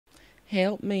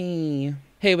Help me.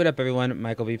 Hey, what up everyone?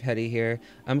 MichaelBePetty here.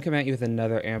 I'm coming at you with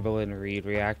another Amberlynn Reid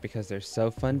react because they're so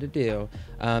fun to do.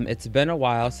 It's been a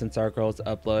while since our girls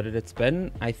uploaded. It's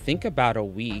been, I think, about a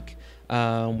week.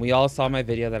 We all saw my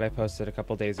video that I posted a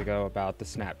couple days ago about the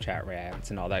Snapchat rants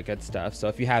and all that good stuff. So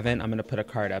if you haven't, I'm going to put a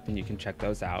card up and you can check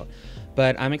those out.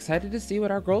 But I'm excited to see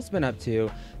what our girl's been up to.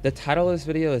 The title of this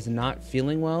video is Not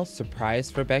Feeling Well,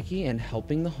 Surprise for Becky and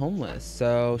Helping the Homeless.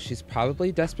 So she's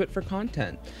probably desperate for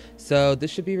content. So this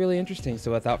should be really interesting.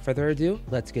 So without further ado,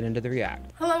 let's get into the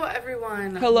react. Hello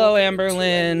everyone. Hello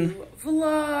Amberlynn.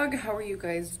 Vlog. How are you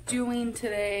guys doing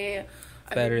today?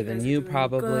 Better than you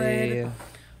probably. Good.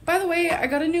 By the way, I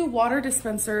got a new water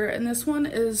dispenser and this one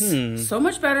is so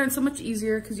much better and so much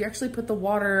easier because you actually put the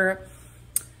water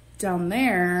down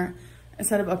there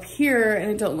instead of up here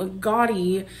and it don't look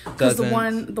gaudy because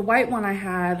the white one I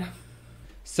had.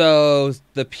 So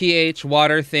the pH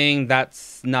water thing,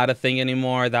 that's not a thing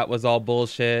anymore. That was all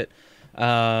bullshit.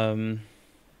 I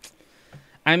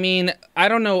mean, I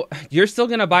don't know. You're still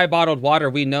going to buy bottled water.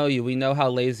 We know you. We know how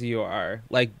lazy you are.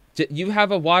 Like, you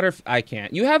have a water... I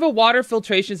can't. You have a water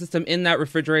filtration system in that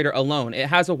refrigerator alone. It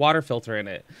has a water filter in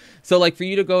it. So, like, for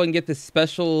you to go and get this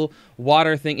special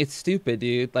water thing, it's stupid,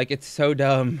 dude. Like, it's so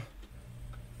dumb.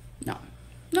 No.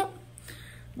 Nope.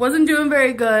 Wasn't doing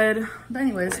very good. But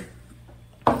anyways,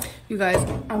 you guys,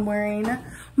 I'm wearing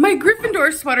my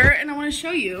Gryffindor sweater, and I want to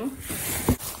show you.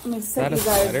 Let me set you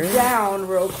guys down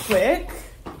real quick.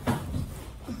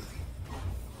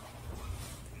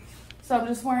 So I'm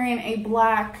just wearing a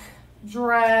black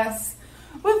dress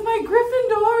with my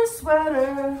Gryffindor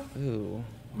sweater. Ooh.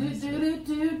 Can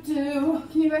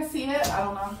you guys see it? I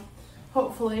don't know.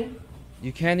 Hopefully.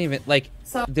 You can't even, like,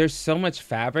 there's so much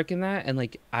fabric in that, and,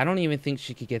 like, I don't even think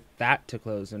she could get that to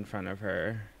close in front of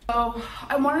her. So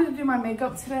I wanted to do my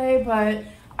makeup today, but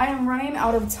I am running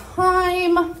out of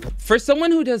time. For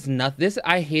someone who does nothing, this,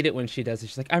 I hate it when she does it.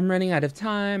 She's like, I'm running out of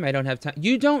time. I don't have time.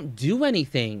 You don't do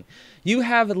anything. You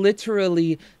have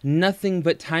literally nothing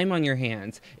but time on your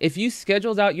hands. If you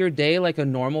scheduled out your day like a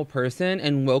normal person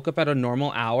and woke up at a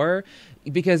normal hour,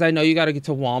 because I know you got to get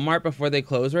to Walmart before they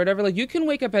close or whatever, like you can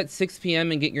wake up at 6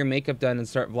 p.m. and get your makeup done and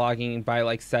start vlogging by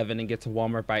like 7 and get to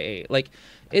Walmart by 8. Like,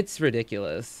 it's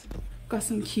ridiculous. Got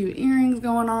some cute earrings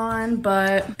going on,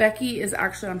 but Becky is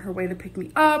actually on her way to pick me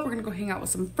up. We're gonna go hang out with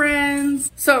some friends.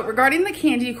 So regarding the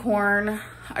candy corn,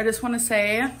 I just want to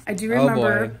say, I do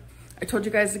remember I told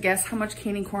you guys to guess how much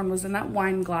candy corn was in that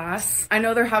wine glass. I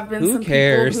know there have been some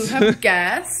people who have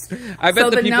guessed. I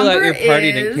bet the people at your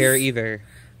party didn't care either.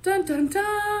 Dun dun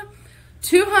dun.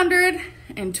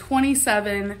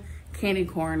 227 candy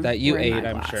corn that you ate,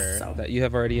 I'm sure, that you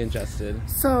have already ingested.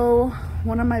 So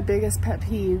one of my biggest pet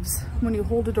peeves, when you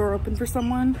hold a door open for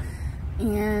someone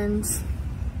and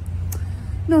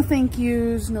no thank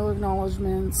yous, no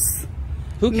acknowledgements.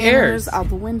 Who cares? Manners out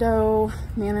the window.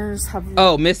 Manners have...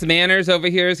 Oh, Miss Manners over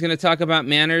here is going to talk about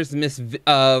manners. Miss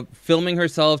filming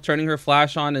herself, turning her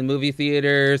flash on in movie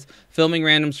theaters, filming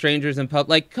random strangers in pub.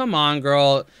 Like, come on,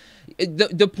 girl.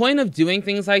 The point of doing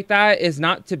things like that is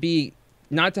not to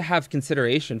have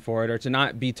consideration for it or to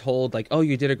not be told like, oh,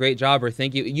 you did a great job or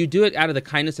thank you. You do it out of the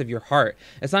kindness of your heart.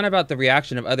 It's not about the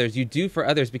reaction of others. You do for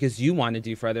others because you want to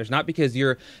do for others, not because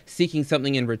you're seeking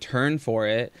something in return for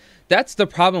it. That's the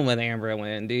problem with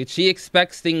Amberlynn, dude. She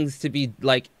expects things to be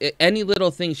like any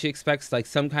little thing. She expects like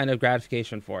some kind of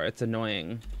gratification for it. It's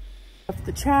annoying.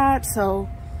 The chat, so...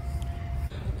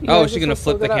 Oh, is she gonna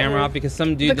flip the camera off because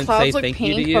some dude didn't say thank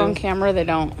you to you? On camera, they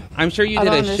don't. I'm sure you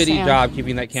did a shitty job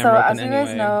keeping that camera open anyway. So as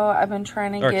you guys know, I've been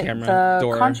trying to get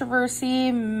the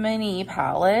controversy mini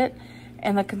palette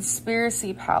and the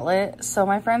conspiracy palette. So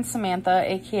my friend Samantha,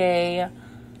 aka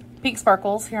Pink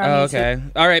Sparkles, here on YouTube. Okay,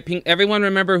 all right, Pink. Everyone,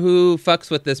 remember who fucks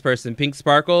with this person? Pink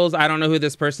Sparkles. I don't know who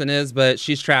this person is, but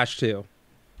she's trash too.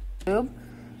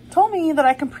 Told me that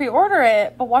I can pre-order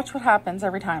it, but watch what happens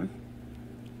every time.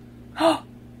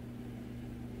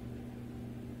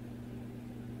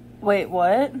 Wait,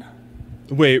 what?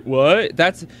 Wait, what?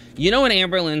 That's, you know when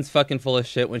Amberlynn's fucking full of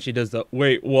shit when she does the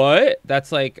wait, what?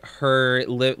 That's like her,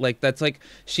 like, that's like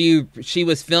she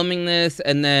was filming this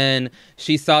and then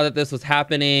she saw that this was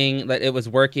happening, that it was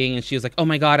working, and she was like, oh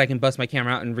my God, I can bust my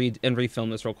camera out and refilm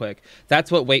this real quick.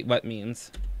 That's what wait, what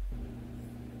means.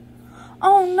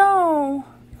 Oh no.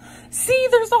 See,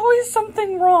 there's always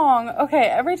something wrong. Okay,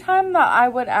 every time that I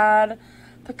would add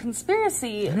the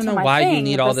conspiracy I don't know why you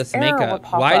need all this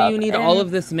makeup. Why do you need all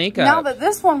of this makeup? Now that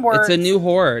this one works, it's a new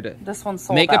horde. This one's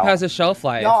sold Makeup out. has a shelf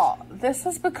life. Y'all, this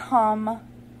has become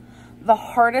the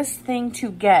hardest thing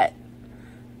to get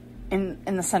in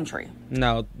the century.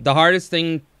 No, the hardest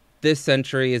thing this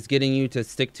century is getting you to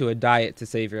stick to a diet to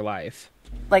save your life.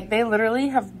 Like, they literally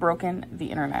have broken the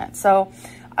internet. So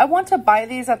I want to buy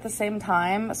these at the same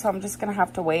time, so I'm just gonna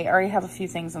have to wait. I already have a few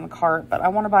things in the cart, but I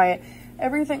want to buy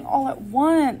everything all at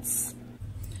once.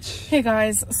 Hey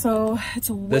guys, so it's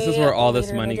this is where all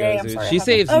this money goes, dude. She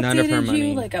saves none of her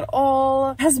money. Like, at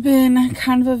all. Has been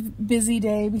kind of a busy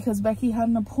day because Becky had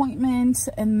an appointment,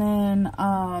 and then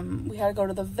we had to go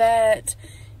to the vet,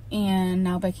 and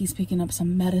now Becky's picking up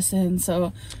some medicine.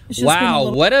 So it's just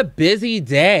wow, what a busy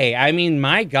day. I mean,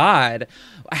 my God.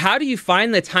 How do you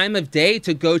find the time of day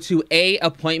to go to a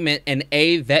appointment and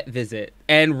a vet visit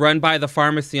and run by the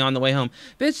pharmacy on the way home?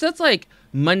 Bitch, that's like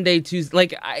Monday, Tuesday.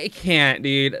 Like, I can't,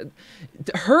 dude.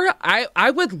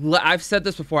 I've said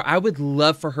this before. I would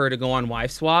love for her to go on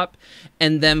Wife Swap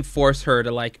and then force her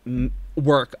to like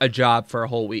work a job for a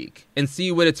whole week and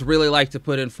see what it's really like to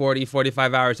put in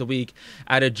 45 hours a week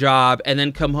at a job and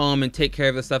then come home and take care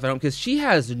of the stuff at home, because she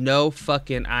has no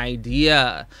fucking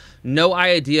idea. No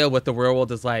idea what the real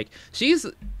world is like. She's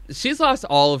lost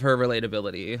all of her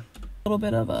relatability. A little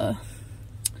bit of a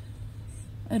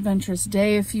adventurous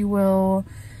day, if you will.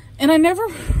 And I never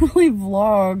really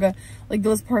vlog like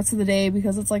those parts of the day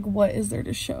because it's like, what is there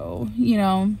to show, you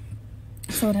know?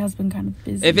 So it has been kind of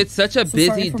busy. If it's such a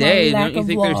busy day, don't you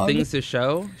think there's things to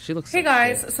show? She looks Hey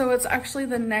guys, so it's actually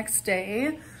the next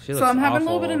day. So I'm having a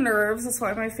little bit of nerves. That's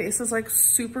why my face is like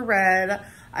super red.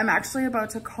 I'm actually about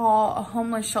to call a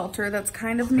homeless shelter that's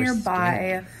kind of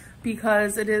nearby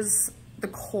because it is the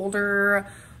colder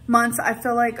months. I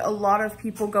feel like a lot of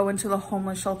people go into the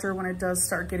homeless shelter when it does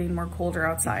start getting more colder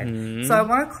outside. So I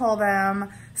want to call them,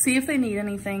 see if they need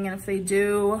anything, and if they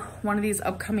do, one of these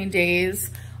upcoming days,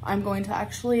 I'm going to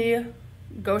actually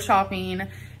go shopping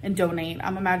and donate.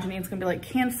 I'm imagining it's gonna be like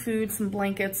canned food, some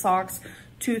blankets, socks,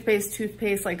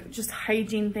 toothpaste, like just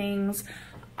hygiene things.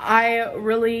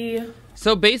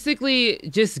 So basically,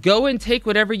 just go and take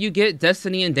whatever you get,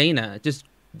 Destiny and Dana.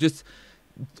 Just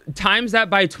times that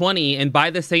by 20 and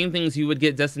buy the same things you would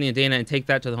get Destiny and Dana and take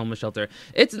that to the homeless shelter.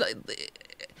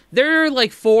 There are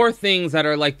like 4 things that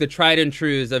are like the tried and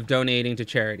trues of donating to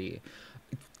charity.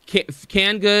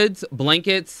 Canned goods,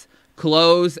 blankets,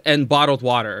 clothes, and bottled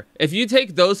water. If you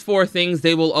take those 4 things,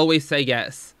 they will always say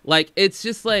yes. Like, it's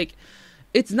just like,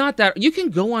 it's not that you can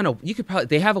go on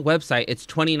they have a website. It's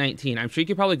 2019. I'm sure you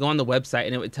could probably go on the website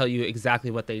and it would tell you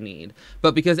exactly what they need.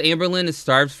 But because Amberlynn is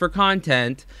starved for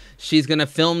content, she's going to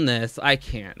film this. I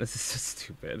can't. This is so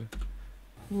stupid.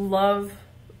 Love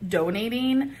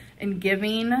donating and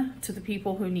giving to the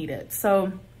people who need it.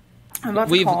 So I'm about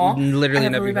to call. We've literally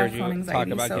never heard you talk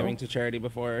about giving to charity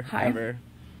before. Hi. Ever.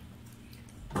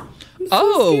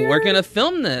 Oh, we're going to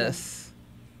film this.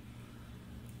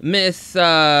 Miss,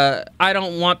 I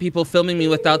don't want people filming me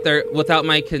without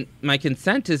my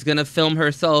consent is gonna film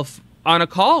herself on a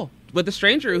call with a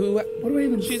stranger who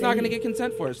she's not gonna get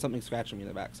consent for. Something scratching me in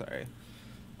the back. Sorry.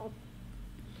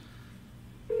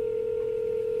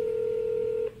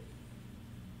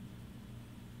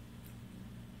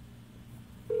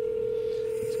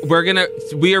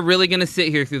 We are really gonna sit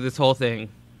here through this whole thing.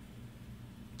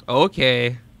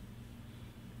 Okay.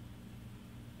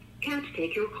 Can't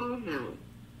take your call now.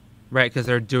 Right, because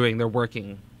they're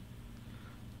working.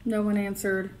 No one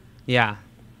answered. Yeah.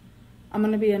 I'm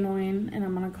going to be annoying, and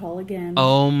I'm going to call again.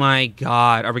 Oh my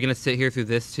God. Are we going to sit here through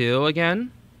this too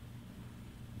again?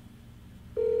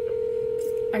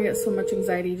 I get so much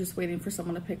anxiety just waiting for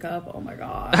someone to pick up. Oh my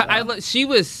God. She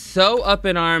was so up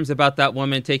in arms about that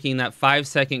woman taking that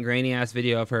 5-second grainy ass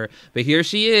video of her. But here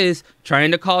she is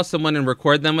trying to call someone and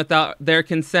record them without their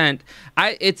consent.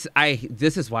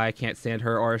 This is why I can't stand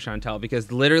her or Chantel,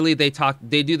 because literally they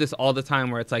do this all the time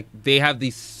where it's like they have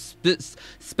these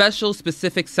special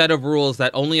specific set of rules that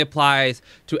only applies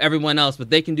to everyone else, but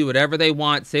they can do whatever they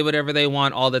want, say whatever they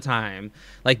want all the time.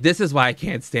 Like, this is why I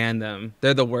can't stand them.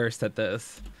 They're the worst at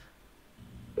this.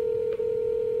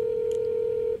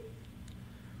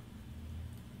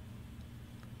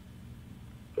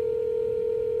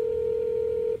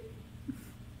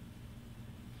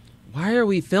 Why are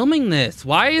we filming this?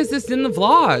 Why is this in the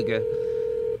vlog?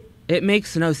 It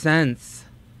makes no sense.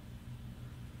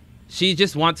 She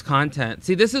just wants content.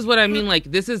 See, this is what I mean. Like,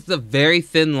 this is the very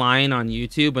thin line on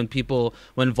YouTube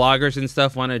when vloggers and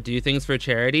stuff want to do things for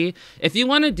charity. If you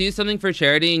want to do something for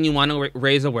charity and you want to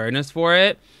raise awareness for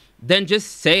it, then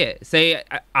just say it. Say,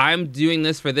 I'm doing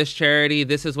this for this charity.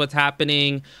 This is what's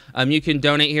happening. You can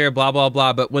donate here, blah, blah,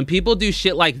 blah. But when people do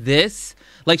shit like this,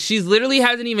 Like, she's literally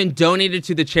hasn't even donated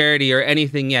to the charity or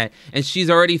anything yet, and she's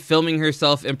already filming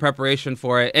herself in preparation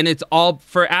for it. And it's all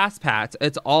for ass pats.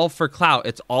 It's all for clout.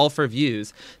 It's all for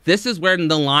views. This is where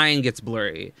the line gets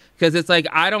blurry, because it's like,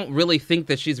 I don't really think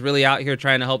that she's really out here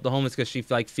trying to help the homeless because she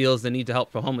like feels the need to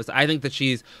help the homeless. I think that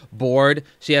she's bored.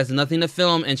 She has nothing to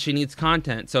film, and she needs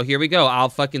content. So here we go. I'll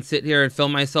fucking sit here and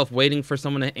film myself waiting for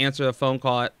someone to answer the phone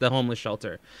call at the homeless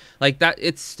shelter. Like that,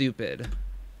 it's stupid.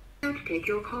 Take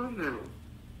your call now.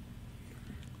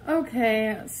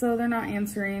 Okay, so they're not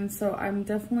answering, so I'm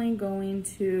definitely going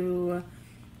to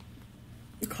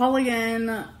call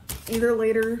again either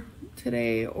later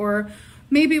today or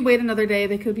maybe wait another day.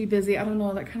 They could be busy. I don't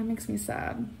know. That kind of makes me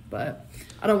sad, but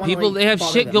I don't want to. People, they have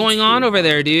shit going on over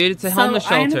there, dude. It's a homeless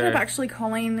shelter. I ended up actually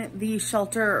calling the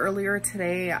shelter earlier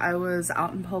today. I was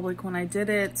out in public when I did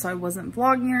it, so I wasn't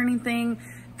vlogging or anything.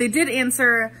 They did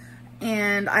answer.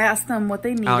 And I asked them what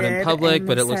they needed. Out in public,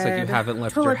 but it looks like you haven't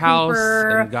left your house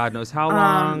in God knows how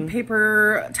long.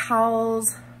 Paper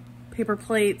towels, paper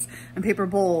plates, and paper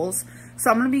bowls.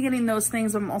 So I'm going to be getting those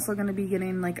things. I'm also going to be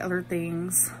getting like other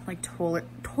things like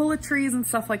toiletries and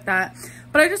stuff like that.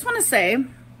 But I just want to say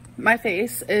my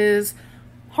face is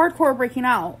hardcore breaking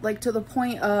out, like to the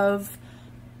point of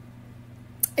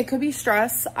it could be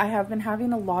stress. I have been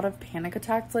having a lot of panic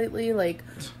attacks lately, like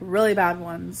really bad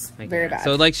ones, very bad.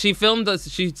 So like she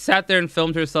sat there and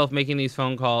filmed herself making these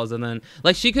phone calls, and then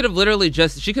like she could have literally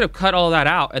she could have cut all that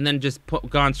out and then just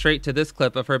gone straight to this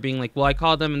clip of her being like, well, I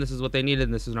called them and this is what they needed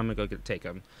and this is what I'm gonna go take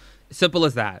them. Simple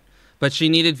as that. But she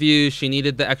needed views. She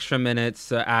needed the extra minutes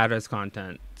to add as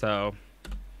content. So,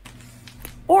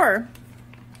 or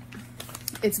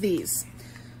it's these.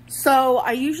 So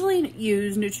I usually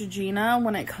use Neutrogena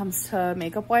when it comes to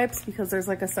makeup wipes because there's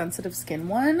like a sensitive skin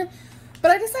one.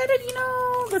 But I decided, you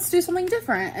know, let's do something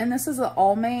different. And this is the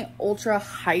Almay Ultra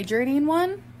Hydrating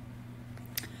one.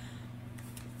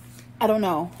 I don't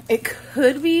know. It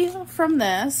could be from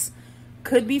this.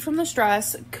 Could be from the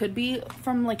stress. Could be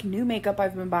from like new makeup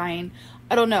I've been buying.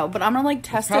 I don't know. But I'm going to like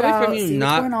test it out, see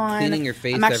what's going on. Cleaning your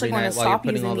face I'm actually every going to night while you're stop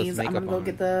putting all using this these. I'm makeup going to go on.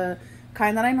 get the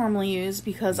kind that I normally use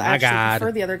because I actually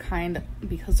prefer the other kind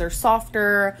because they're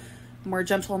softer, more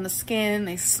gentle on the skin,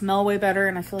 they smell way better,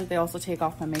 and I feel like they also take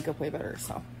off my makeup way better.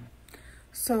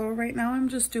 So right now I'm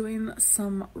just doing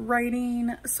some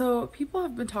writing. So people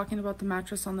have been talking about the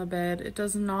mattress on the bed. It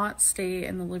does not stay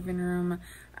in the living room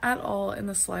at all in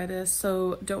the slightest,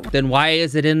 so don't. Then why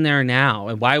is it in there now?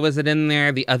 And why was it in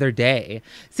there the other day?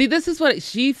 See, this is what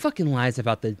she fucking lies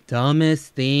about, the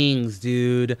dumbest things,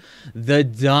 dude. The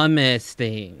dumbest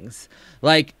things.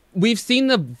 Like, we've seen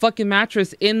the fucking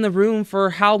mattress in the room for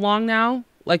how long now?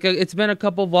 Like, it's been a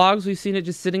couple vlogs. We've seen it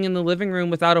just sitting in the living room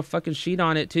without a fucking sheet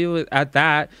on it, too, at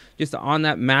that. Just on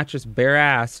that mattress,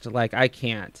 bare-assed. Like, I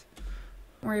can't.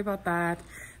 Don't worry about that.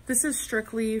 This is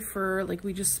strictly for, like,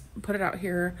 we just put it out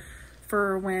here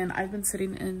for when I've been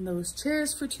sitting in those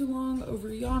chairs for too long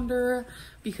over yonder,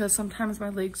 because sometimes my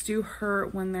legs do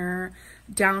hurt when they're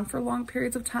down for long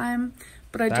periods of time.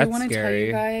 But I do want to tell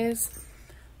you guys,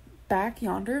 back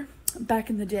yonder, back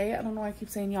in the day, I don't know why I keep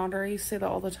saying yonder. I used to say that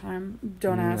all the time.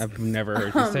 Don't ask. I've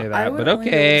never heard you say that, I would but only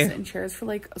okay. sit in chairs for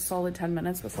like a solid 10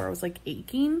 minutes before I was like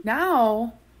aching.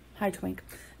 Now, hi Twink.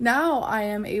 Now I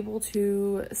am able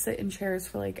to sit in chairs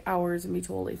for like hours and be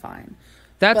totally fine.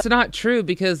 That's not true,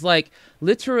 because like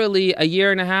literally a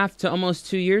year and a half to almost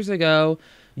 2 years ago,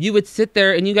 you would sit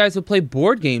there and you guys would play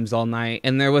board games all night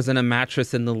and there wasn't a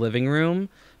mattress in the living room.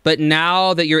 But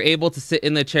now that you're able to sit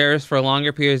in the chairs for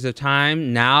longer periods of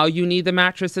time, now you need the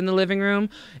mattress in the living room.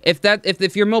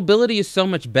 If your mobility is so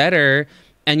much better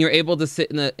and you're able to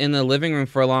sit in the living room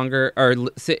for longer, or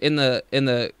sit in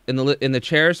the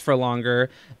chairs for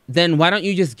longer, then why don't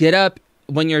you just get up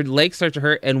when your legs start to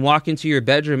hurt and walk into your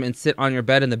bedroom and sit on your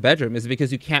bed in the bedroom? Is it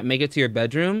because you can't make it to your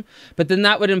bedroom? But then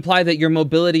that would imply that your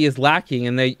mobility is lacking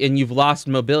and you've lost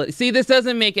mobility. See, this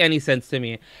doesn't make any sense to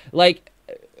me. Like,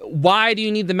 why do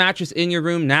you need the mattress in your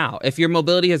room now? If your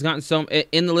mobility has gotten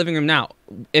in the living room now,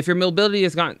 if your mobility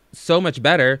has gotten so much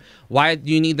better, why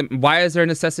do you need why is there a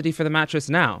necessity for the mattress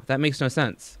now? That makes no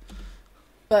sense.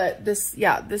 But this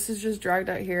is just dragged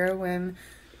out here when,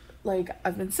 like,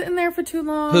 I've been sitting there for too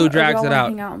long. Who drags it out?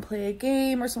 Hang out and play a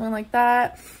game or something like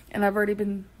that, and I've already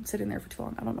been sitting there for too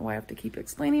long. I don't know why I have to keep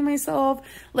explaining myself.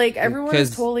 Like, everyone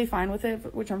is totally fine with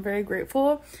it, which I'm very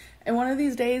grateful. And one of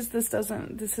these days, this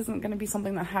isn't going to be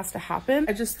something that has to happen.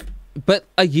 But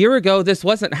a year ago, this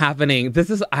wasn't happening.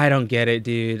 I don't get it,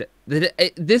 dude.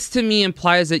 This to me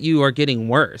implies that you are getting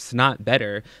worse, not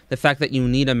better. The fact that you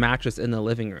need a mattress in the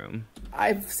living room.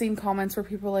 I've seen comments where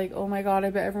people are like, oh my God, I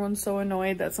bet everyone's so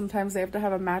annoyed that sometimes they have to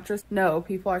have a mattress. No,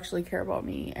 people actually care about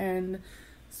me. And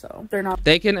So they're not.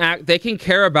 They can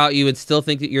care about you and still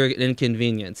think that you're an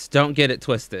inconvenience. Don't get it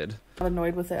twisted.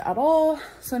 Annoyed with it at all.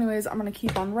 So anyways, I'm gonna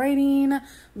keep on writing.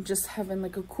 I'm just having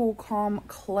like a cool, calm,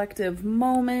 collective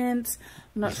moment.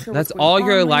 I'm not sure that's what's all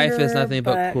going your on life later, is nothing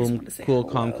but cool, hello.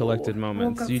 calm, collected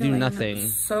moments. You do Feeling nothing.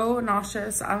 So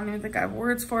nauseous. I don't even think I have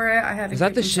words for it. I had to Is that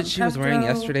get the me shit some she was wearing Pepto.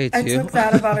 yesterday too? I took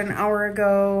that about an hour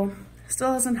ago.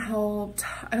 Still hasn't helped.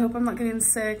 I hope I'm not getting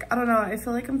sick. I don't know. I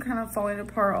feel like I'm kind of falling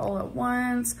apart all at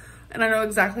once. And I know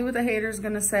exactly what the hater's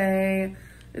gonna say.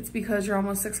 It's because you're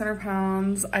almost 600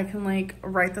 pounds. I can like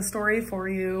write the story for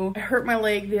you. I hurt my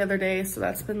leg the other day, so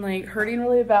that's been like hurting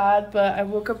really bad, but I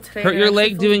woke up today. Hurt your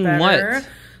leg doing what?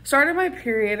 Started my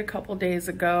period a couple days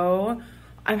ago.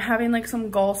 I'm having like some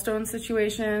gallstone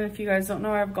situation. If you guys don't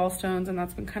know, I have gallstones and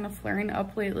that's been kind of flaring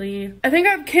up lately. I think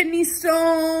I have kidney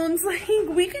stones. Like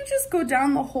we can just go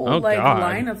down the whole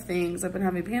line of things. I've been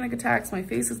having panic attacks. My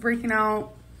face is breaking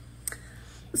out.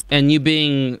 And you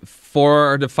being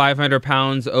 400 to 500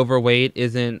 pounds overweight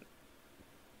isn't,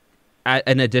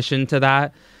 in addition to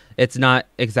that, it's not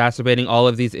exacerbating all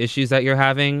of these issues that you're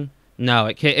having. No,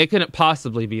 it couldn't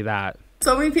possibly be that.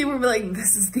 So many people will be like,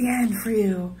 this is the end for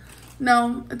you.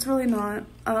 No, it's really not.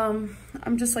 I'm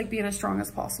just like being as strong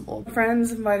as possible.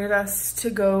 Friends invited us to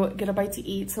go get a bite to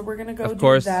eat, so we're gonna go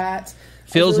do that.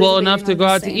 Feels well enough to go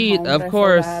out to eat, of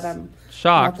course.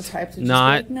 Shocked. Not the type to just be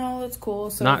like, no, that's cool.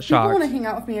 So if people want to hang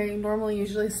out with me, I normally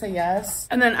usually say yes.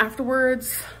 And then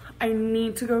afterwards, I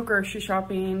need to go grocery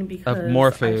shopping because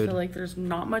more food. I feel like there's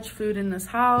not much food in this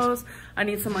house. I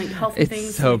need some like healthy things.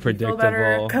 It's so to make me feel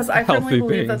better. Because I firmly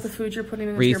believe that the food you're putting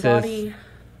into your body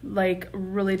like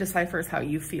really deciphers how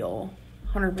you feel.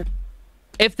 100%.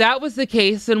 If that was the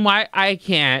case, then why I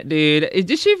can't, dude?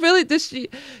 Does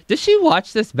she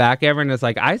watch this back ever and is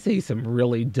like, I say some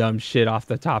really dumb shit off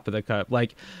the top of the cup?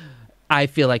 Like, I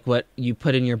feel like what you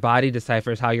put in your body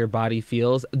deciphers how your body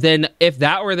feels. Then if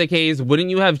that were the case, wouldn't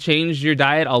you have changed your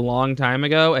diet a long time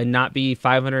ago and not be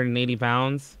 580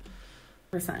 pounds?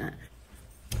 %.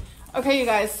 Okay, you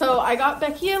guys, so I got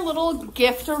Becky a little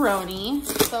gift-a-roni.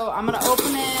 So I'm going to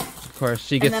open it. Of course,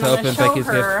 she gets to open Becky's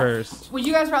gift first. Would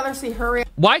you guys rather see her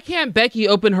reaction? Why can't Becky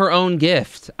open her own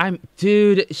gift?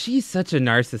 Dude, she's such a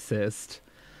narcissist.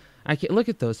 I can't look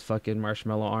at those fucking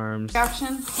marshmallow arms.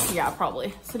 Yeah,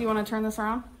 probably. So do you want to turn this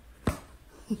around?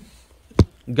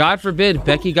 God forbid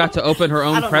Becky got to open her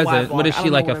own present. What is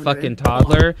she, like a fucking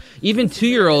toddler? Even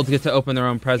 2-year-olds get to open their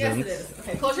own presents. Yes, it is.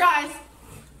 Okay, close your eyes.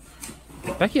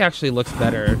 Becky actually looks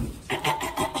better.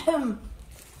 I'm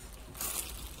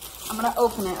gonna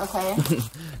open it, okay?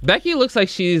 Becky looks like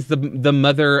she's the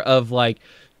mother of like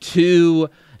 2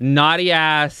 naughty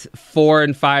ass 4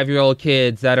 and 5-year-old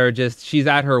kids that are just, she's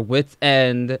at her wit's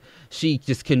end. She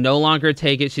just can no longer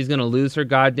take it. She's gonna lose her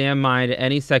goddamn mind at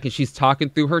any second. She's talking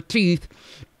through her teeth,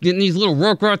 getting these little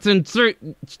rugrats in.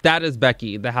 That is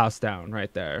Becky, the house down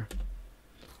right there.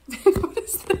 What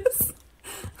is this?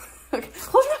 Okay,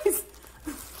 close your eyes.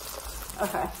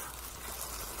 Okay.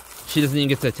 She doesn't even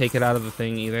get to take it out of the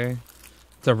thing either.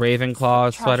 It's a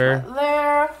Ravenclaw sweater. Right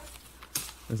there.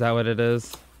 Is that what it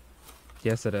is?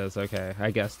 Yes, it is. Okay,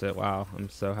 I guessed it. Wow, I'm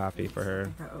so happy for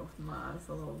her. I open my eyes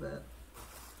a little bit.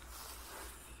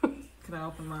 Can I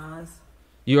open my eyes?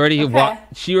 You already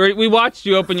we watched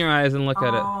you open your eyes and look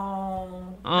at it.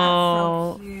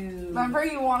 Oh, so cute. Remember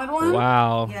you wanted one?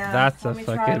 Wow, yeah, that's a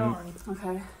fucking.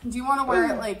 Okay. Do you want to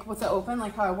wear it like with it open,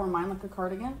 like how I wore mine, like a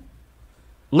cardigan?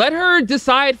 Let her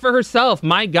decide for herself.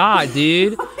 My God,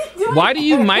 dude. Why do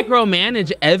you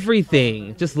micromanage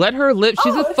everything? Just let her live.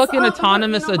 She's a fucking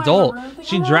autonomous adult.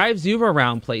 She drives you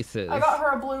around places. I got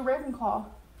her a blue Ravenclaw.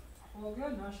 Well,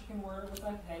 good. Now she can wear it with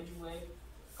that hedgeway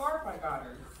scarf I got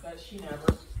her that she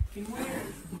never can wear.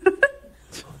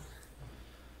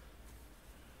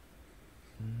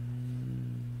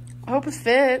 I hope it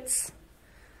fits.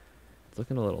 It's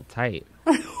looking a little tight.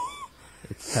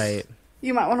 It's tight.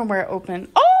 You might want to wear it open.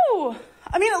 Oh!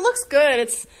 I mean, it looks good.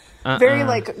 It's very,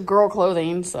 like, girl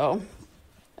clothing, so.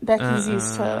 Becky's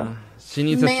used to she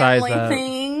needs a size up.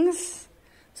 Things.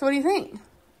 So what do you think?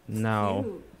 No.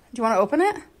 Do you want to open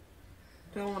it?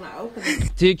 Don't want to open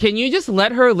it. Dude, can you just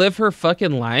let her live her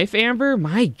fucking life, Amber?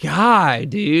 My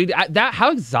God, dude.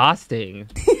 How exhausting.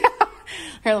 Yeah.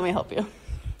 Here, let me help you.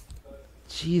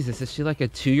 Jesus, is she like a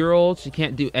 2-year-old? She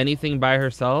can't do anything by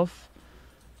herself?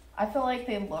 I feel like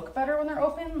they look better when they're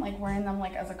open, like wearing them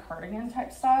like as a cardigan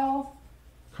type style.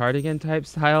 Cardigan type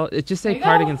style? It just say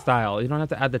cardigan style. You don't have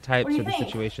to add the types or the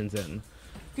situations in. Do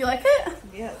you like it?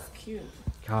 Yeah, it's cute.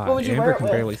 God, what would you Amber wear it can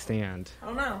with? barely stand. I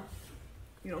don't know.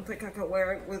 You don't think I could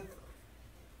wear it with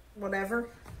whatever?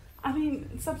 I mean,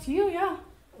 it's up to you, yeah.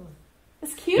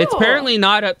 It's cute. It's apparently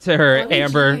not up to her, Well,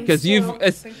 Amber, jeans, because too. you've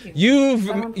Thank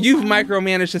you. you've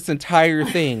micromanaged this entire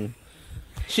thing.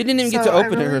 She didn't even get to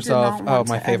open it herself. Oh,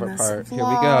 my favorite part. Here we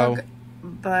go.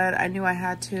 But I knew I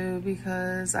had to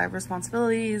because I have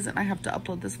responsibilities and I have to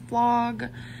upload this vlog.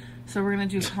 So we're going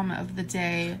to do comment of the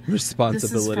day.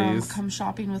 Responsibilities. This is from Come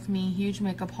Shopping With Me, huge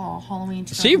makeup haul, Halloween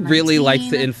 2019. She really likes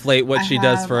to inflate what she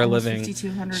does for a living.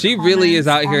 She really is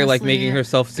out here like making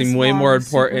herself seem way more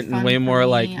important and way more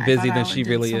like busy than she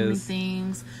really is.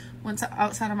 Things. Went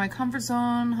outside of my comfort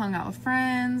zone, hung out with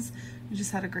friends, and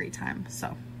just had a great time.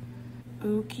 So,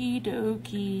 okie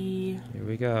dokie. Here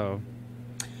we go.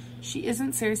 She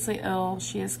isn't seriously ill.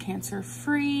 She is cancer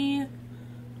free.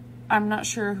 I'm not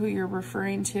sure who you're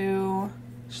referring to.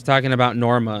 She's talking about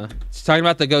Norma. She's talking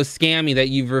about the ghost scammy that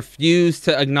you've refused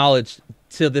to acknowledge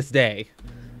to this day.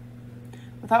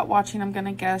 Without watching, I'm going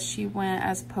to guess she went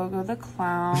as Pogo the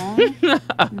Clown.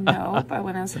 Nope, I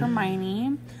went as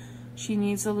Hermione. She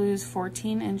needs to lose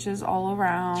 14 inches all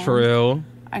around. True.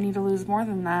 I need to lose more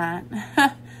than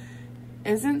that.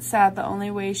 Isn't sad the only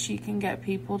way she can get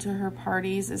people to her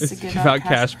parties is to give out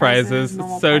cash prizes.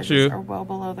 Normal so prizes true. are well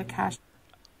below the cash.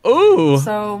 Ooh.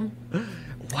 So,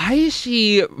 why is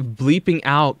she bleeping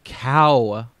out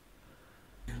cow?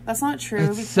 that's not true.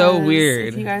 That's because so weird.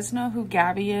 If you guys know who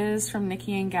Gabby is from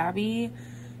Nikki and Gabby,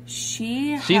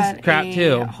 she's had crap a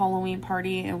too. Halloween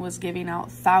party and was giving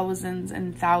out thousands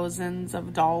and thousands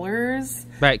of dollars.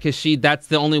 Right, because that's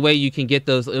the only way you can get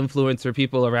those influencer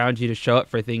people around you to show up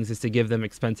for things is to give them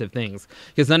expensive things.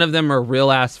 Because none of them are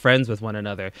real-ass friends with one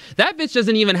another. That bitch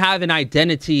doesn't even have an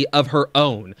identity of her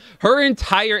own. Her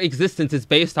entire existence is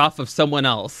based off of someone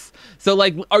else. So,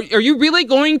 like, are you really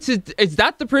going to... Is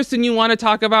that the person you want to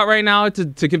talk about right now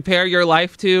to compare your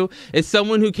life to? Is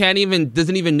someone who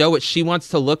doesn't even know what she wants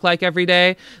to look like every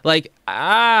day? Like,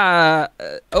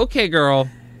 okay, girl.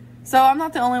 So I'm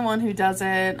not the only one who does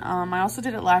it. I also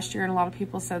did it last year and a lot of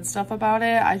people said stuff about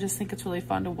it. I just think it's really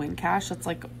fun to win cash. It's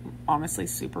like honestly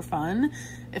super fun.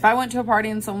 If I went to a party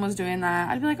and someone was doing that,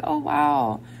 I'd be like, oh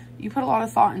wow, you put a lot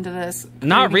of thought into this.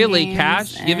 Not really.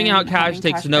 Cash, giving out cash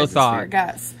takes no thought.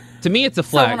 To me, it's a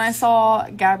flex. So when I saw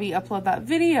Gabby upload that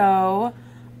video,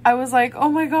 I was like, oh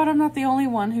my God, I'm not the only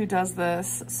one who does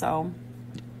this. So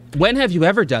when have you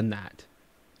ever done that?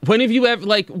 When have you ever,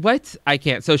 like, what? I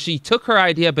can't. So she took her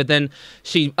idea, but then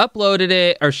she uploaded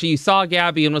it, or she saw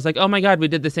Gabby and was like, oh my God, we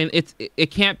did the same. It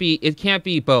can't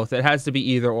be both. It has to be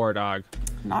either or, dog.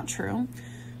 Not true.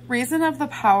 Reason of the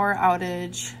power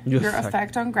outage. Your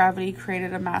effect on gravity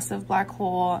created a massive black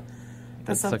hole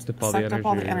that sucked up all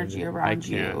the energy around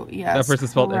you. Yes, that person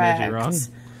spelled energy wrong.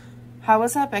 How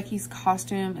is that Becky's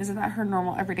costume? Isn't that her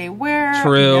normal everyday wear?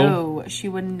 True. No, she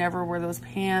would never wear those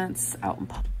pants out in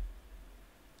public.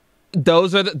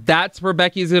 That's where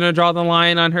Becky's gonna draw the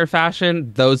line on her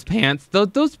fashion. Those pants.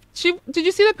 Did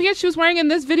you see the pants she was wearing in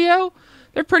this video?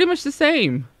 They're pretty much the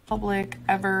same. Public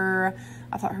ever.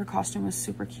 I thought her costume was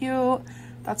super cute.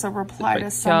 That's a reply to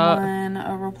someone.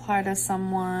 A reply to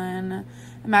someone.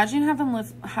 Imagine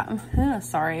having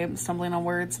sorry, I'm stumbling on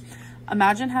words.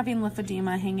 Imagine having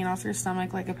lymphedema hanging off your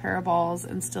stomach like a pair of balls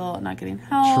and still not getting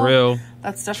help. True.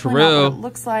 That's definitely not what it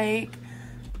looks like.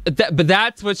 But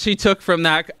that's what she took from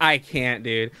that. I can't,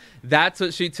 dude. That's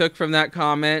what she took from that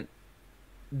comment.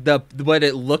 What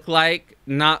it looked like,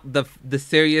 not the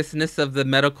seriousness of the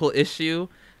medical issue.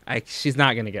 She's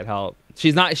not gonna get help.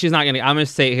 She's not gonna. I'm gonna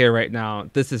say it here right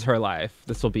now. This is her life.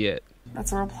 This will be it.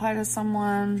 That's a reply to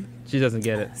someone. She doesn't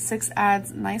get it. 6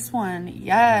 ads. Nice one.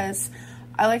 Yes.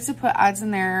 I like to put ads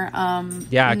in there.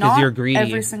 Yeah, because you're greedy.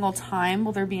 Every single time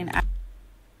will there be an ad.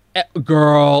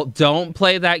 Girl, don't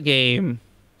play that game.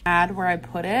 Ad where I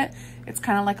put it. It's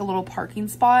kind of like a little parking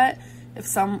spot.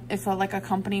 If like a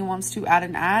company wants to add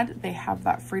an ad, they have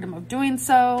that freedom of doing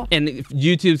so. And if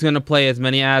YouTube's gonna play as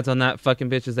many ads on that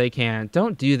fucking bitch as they can.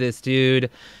 Don't do this,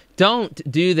 dude.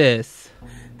 Don't do this.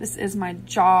 This is my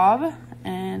job,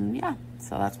 and yeah,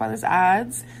 so that's why there's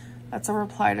ads. That's a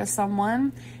reply to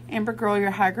someone. Amber girl,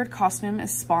 your Hagrid costume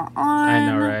is spot on. I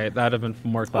know, right? That'd have been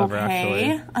more clever,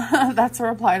 actually. That's a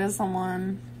reply to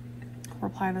someone.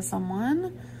 Reply to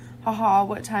someone. Haha,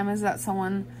 what time is that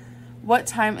someone? What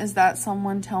time is that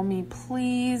someone? Tell me,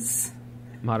 please.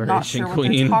 Moderation Not sure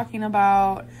queen. What they're talking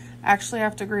about. Actually, I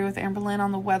have to agree with Amberlynn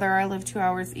on the weather. I live 2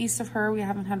 hours east of her. We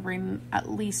haven't had rain in at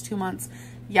least 2 months.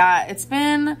 Yeah, it's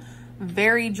been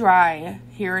very dry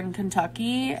here in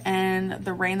Kentucky, and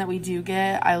the rain that we do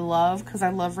get, I love, because I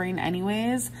love rain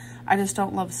anyways. I just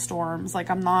don't love storms.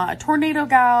 Like, I'm not a tornado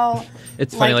gal.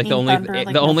 It's funny, like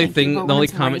the only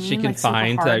comment she can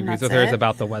find that agrees with her is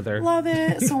about the weather. Love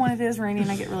it. So when it is raining,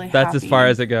 I get really happy. That's as far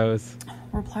as it goes.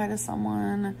 Reply to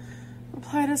someone.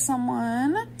 reply to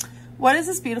someone. What is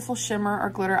this beautiful shimmer or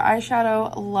glitter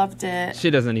eyeshadow? Loved it. She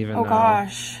doesn't even know. Oh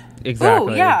gosh.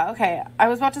 Exactly. Oh yeah, okay. I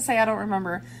was about to say I don't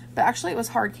remember, but actually it was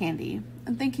Hard Candy.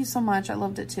 And thank you so much. I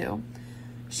loved it too.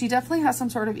 She definitely has some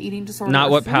sort of eating disorder. Not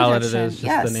what palette addiction. it is, just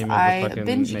yes, the name of I the fucking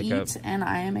binge makeup. eat and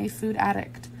I am a food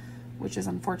addict, which is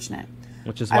unfortunate.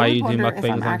 Which is why you do mukbangs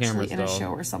mukbangs on camera actually in a still.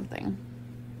 show or something.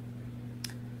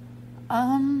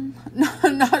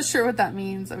 Not sure what that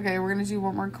means. Okay, we're gonna do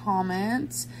one more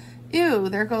comment. Ew,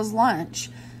 there goes lunch.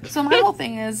 So my whole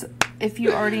thing is, if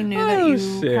you already knew that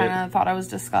you kind of thought I was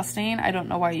disgusting, I don't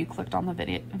know why you clicked on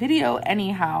the video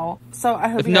anyhow. So I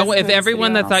hope if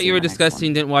everyone that thought you were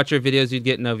disgusting didn't watch your videos, you'd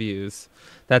get no views.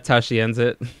 That's how she ends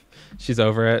it. She's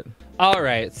over it. All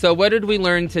right, so what did we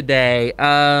learn today?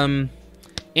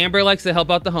 Amber likes to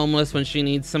help out the homeless when she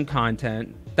needs some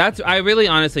content. I really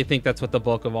honestly think that's what the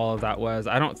bulk of all of that was.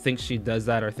 I don't think she does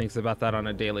that or thinks about that on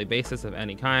a daily basis of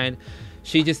any kind.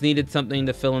 She just needed something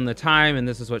to fill in the time, and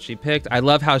this is what she picked. I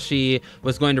love how she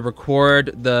was going to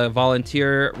record the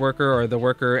volunteer worker or the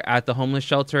worker at the homeless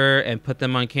shelter and put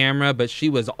them on camera, but she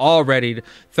was already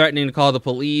threatening to call the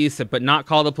police, but not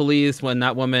call the police when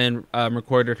that woman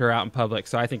recorded her out in public.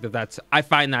 So I think I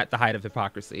find that the height of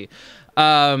hypocrisy.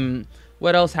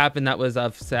 What else happened that was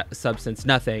of substance?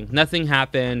 Nothing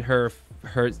happened.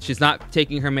 She's not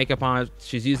taking her makeup on.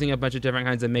 She's using a bunch of different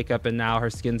kinds of makeup, and now her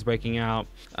skin's breaking out.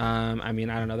 I mean,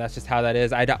 I don't know. That's just how that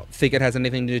is. I don't think it has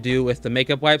anything to do with the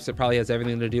makeup wipes. It probably has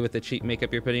everything to do with the cheap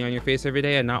makeup you're putting on your face every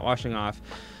day and not washing off.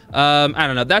 I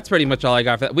don't know. That's pretty much all I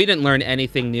got for that. We didn't learn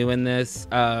anything new in this.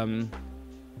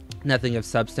 Nothing of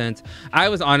substance. I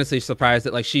was honestly surprised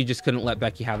that she just couldn't let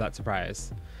Becky have that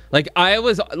surprise. I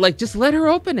was like, just let her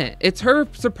open it. It's her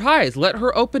surprise. Let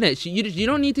her open it. You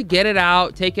don't need to get it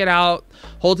out, take it out,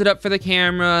 hold it up for the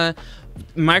camera,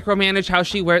 micromanage how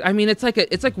she wears. I mean, it's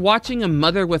like watching a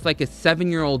mother with a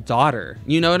 7-year-old daughter.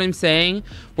 You know what I'm saying?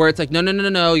 Where it's like,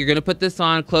 no, you're gonna put this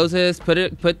on, close this,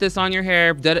 put this on your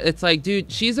hair. It's like,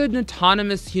 dude, she's an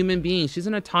autonomous human being. She's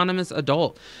an autonomous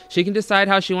adult. She can decide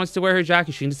how she wants to wear her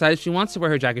jacket. She can decide if she wants to wear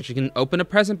her jacket. She can open a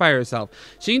present by herself.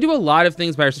 She can do a lot of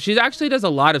things by herself. She actually does a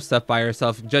lot of stuff by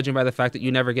herself, judging by the fact that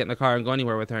you never get in the car and go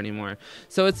anywhere with her anymore.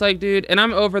 So it's like, dude, and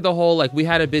I'm over the whole we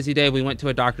had a busy day, we went to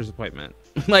a doctor's appointment.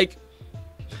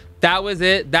 That was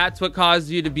it. That's what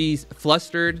caused you to be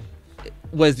flustered,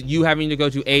 was you having to go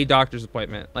to a doctor's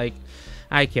appointment.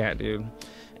 I can't, dude.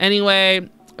 Anyway,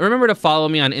 remember to follow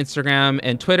me on Instagram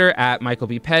and Twitter at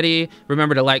MichaelBePetty.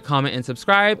 Remember to like, comment, and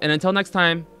subscribe. And until next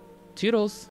time, toodles.